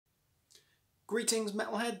Greetings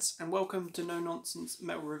metalheads and welcome to No Nonsense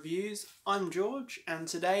Metal Reviews. I'm George and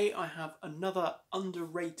today I have another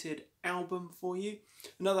underrated album for you.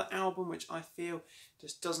 Another album which I feel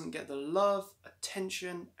just doesn't get the love,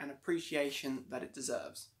 attention and appreciation that it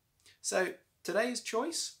deserves. So today's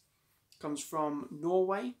choice comes from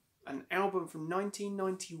Norway, an album from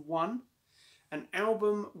 1991, an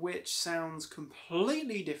album which sounds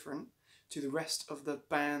completely different to the rest of the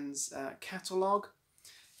band's catalogue.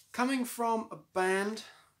 Coming from a band,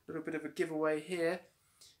 a little bit of a giveaway here,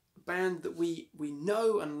 a band that we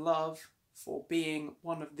know and love for being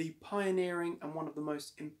one of the pioneering and one of the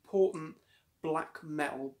most important black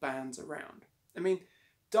metal bands around. I mean,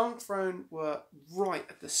 Darkthrone were right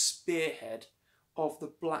at the spearhead of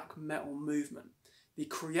the black metal movement, the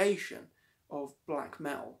creation of black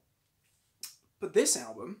metal. But this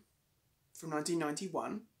album, from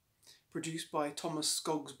 1991, produced by Thomas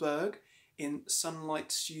Skogsberg, in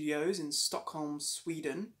Sunlight Studios in Stockholm,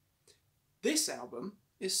 Sweden. This album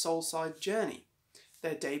is Soulside Journey,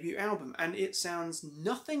 their debut album, and it sounds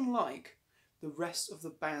nothing like the rest of the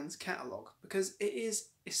band's catalogue because it is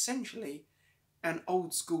essentially an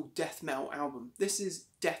old school death metal album. This is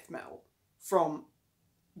death metal from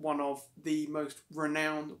one of the most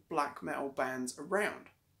renowned black metal bands around.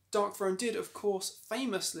 Darkthrone did, of course,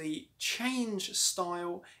 famously change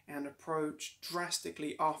style and approach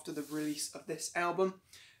drastically after the release of this album,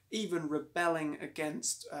 even rebelling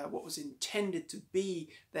against what was intended to be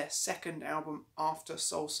their second album after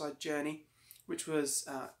Soulside Journey, which was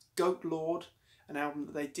Goat Lord, an album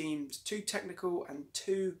that they deemed too technical and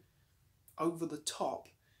too over the top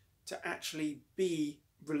to actually be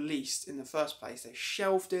released in the first place. They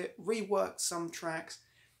shelved it, reworked some tracks,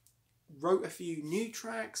 wrote a few new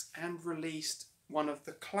tracks and released one of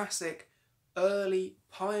the classic early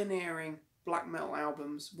pioneering black metal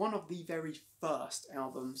albums, one of the very first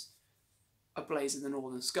albums, A Blaze in the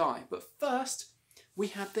Northern Sky. But first we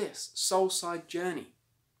had this, Soulside Journey.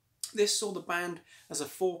 This saw the band as a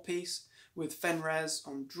four-piece with Fenrez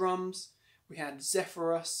on drums, we had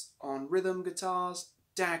Zephyrus on rhythm guitars,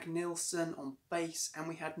 Dag Nilsson on bass, and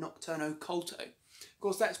we had Nocturno Culto. Of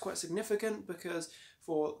course, that's quite significant because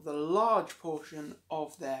for the large portion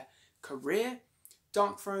of their career,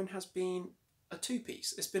 Darkthrone has been a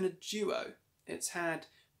two-piece. It's been a duo. It's had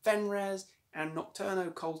Fenrez and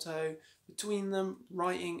Nocturno Culto between them,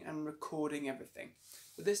 writing and recording everything.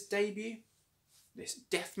 But this debut, this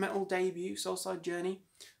death metal debut, Soulside Journey,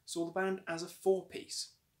 saw the band as a four-piece.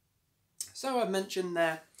 So I mentioned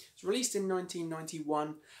there, it's released in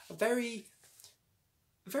 1991, a very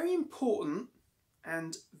important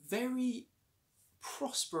and very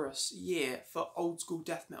prosperous year for old school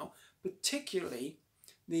death metal, particularly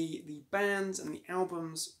the bands and the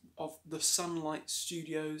albums of the Sunlight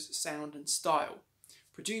Studios sound and style.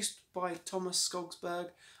 Produced by Thomas Skogsberg,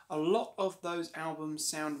 a lot of those albums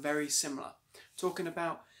sound very similar. Talking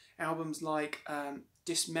about albums like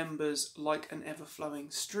Dismember's Like an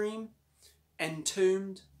Ever-Flowing Stream,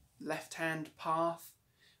 Entombed, Left Hand Path,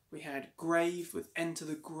 we had Grave with Enter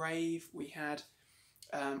the Grave, we had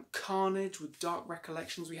Carnage with Dark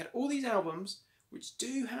Recollections. We had all these albums which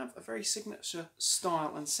do have a very signature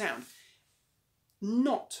style and sound.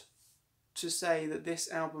 Not to say that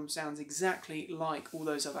this album sounds exactly like all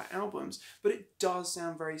those other albums, but it does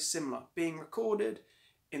sound very similar, being recorded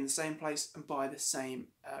in the same place and by the same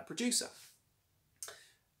producer.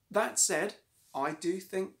 That said, I do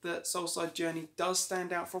think that Soulside Journey does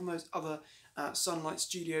stand out from those other Sunlight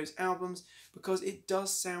Studios albums because it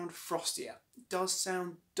does sound frostier, it does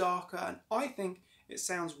sound darker, and I think it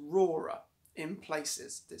sounds rawer in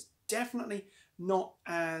places. It's definitely not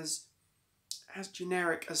as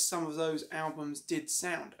generic as some of those albums did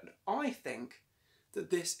sound, and I think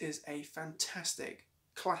that this is a fantastic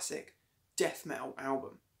classic death metal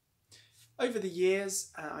album. Over the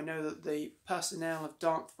years, I know that the personnel of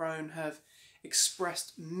Darkthrone have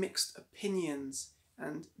expressed mixed opinions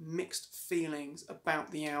and mixed feelings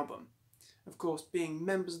about the album. Of course, being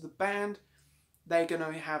members of the band, they're going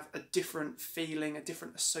to have a different feeling, a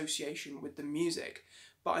different association with the music.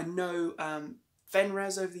 But I know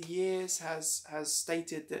Fenrez over the years has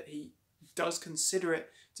stated that he does consider it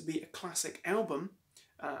to be a classic album,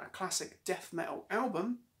 a classic death metal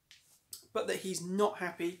album, but that he's not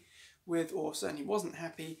happy with, or certainly wasn't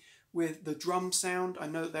happy with, the drum sound. I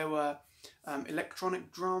know there were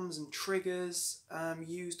electronic drums and triggers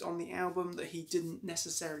used on the album that he didn't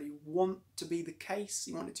necessarily want to be the case.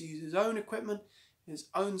 He wanted to use his own equipment, his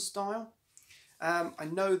own style. I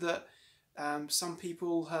know that some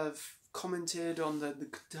people have commented on the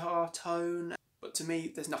guitar tone, but to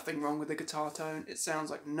me there's nothing wrong with the guitar tone. It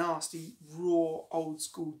sounds like nasty, raw, old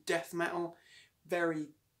school death metal very,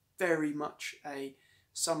 very much a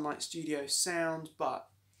Sunlight Studio sound, but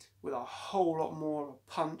with a whole lot more of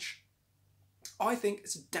a punch. I think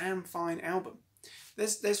it's a damn fine album.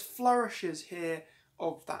 There's flourishes here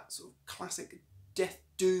of that sort of classic death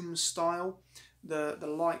doom style, the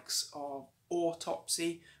likes of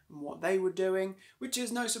Autopsy and what they were doing, which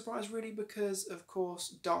is no surprise really, because of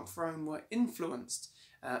course Darkthrone were influenced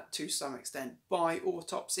to some extent by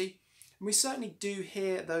Autopsy. And we certainly do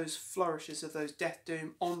hear those flourishes of those death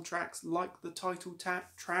doom on tracks like the title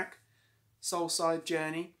track, Soulside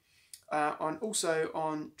Journey, and also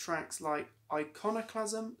on tracks like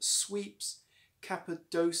Iconoclasm, Sweeps,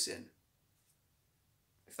 Cappadocian,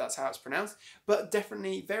 if that's how it's pronounced, but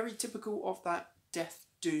definitely very typical of that death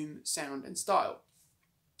doom sound and style.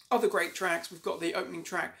 Other great tracks, we've got the opening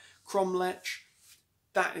track, Cromlech.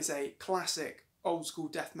 That is a classic old school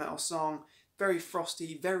death metal song, very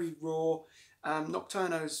frosty, very raw.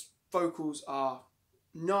 Nocturno's vocals are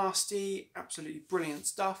nasty, absolutely brilliant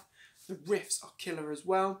stuff. The riffs are killer as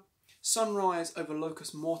well. Sunrise over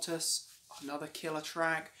Locus Mortis, another killer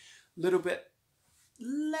track, a little bit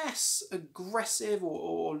less aggressive,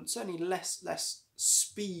 or certainly less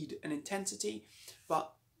speed and intensity,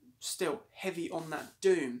 but still heavy on that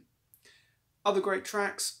doom. Other great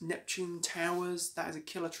tracks, Neptune Towers, that is a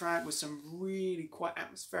killer track with some really quite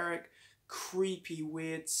atmospheric, creepy,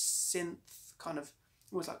 weird synth, kind of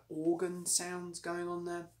almost like organ sounds going on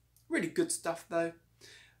there. Really good stuff though.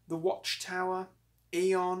 The Watchtower,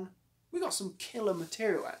 Eon, we got some killer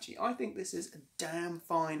material actually. I think this is a damn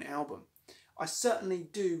fine album. I certainly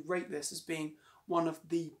do rate this as being one of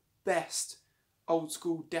the best old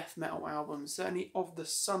school death metal albums, certainly of the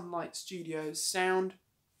Sunlight Studios sound.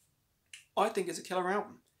 I think it's a killer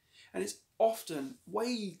album, and it's often,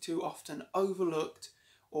 way too often, overlooked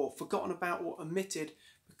or forgotten about or omitted,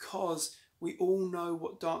 because we all know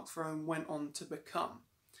what Darkthrone went on to become.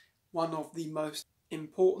 One of the most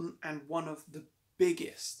important and one of the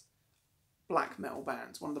biggest black metal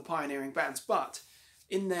bands, one of the pioneering bands, but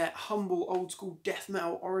in their humble old school death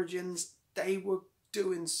metal origins, they were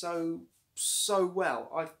doing so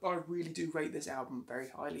well. I really do rate this album very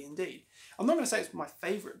highly indeed. I'm not going to say it's my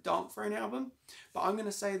favourite Darkthrone album, but I'm going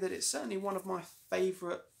to say that it's certainly one of my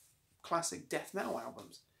favourite classic death metal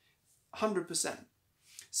albums. 100%.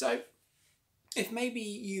 So if maybe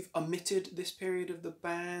you've omitted this period of the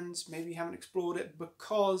bands, maybe you haven't explored it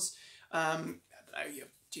because I don't know,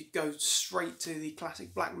 you go straight to the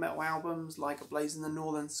classic black metal albums like A Blaze in the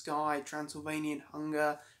Northern Sky, Transylvanian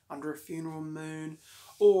Hunger, Under a Funeral Moon,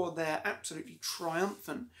 or their absolutely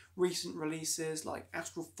triumphant recent releases like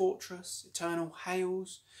Astral Fortress, Eternal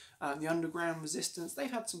Hails, The Underground Resistance. They've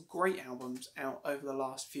had some great albums out over the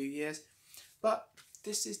last few years, but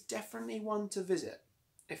this is definitely one to visit.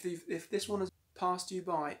 If this one has passed you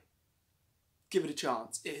by, give it a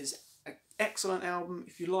chance. It is an excellent album.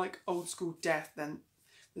 If you like old school death, then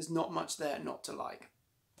there's not much there not to like.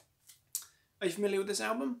 Are you familiar with this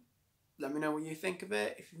album? Let me know what you think of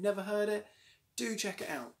it. If you've never heard it, do check it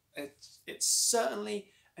out. It's certainly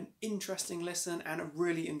an interesting listen and a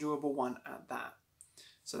really enjoyable one at that.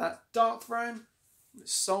 So that's Darkthrone,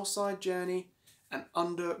 Soulside Journey, an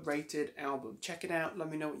underrated album. Check it out. Let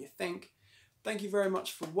me know what you think. Thank you very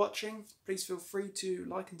much for watching. Please feel free to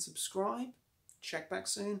like and subscribe. Check back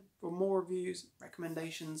soon for more reviews,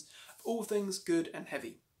 recommendations of all things good and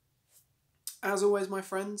heavy. As always, my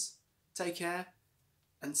friends, take care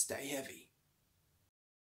and stay heavy.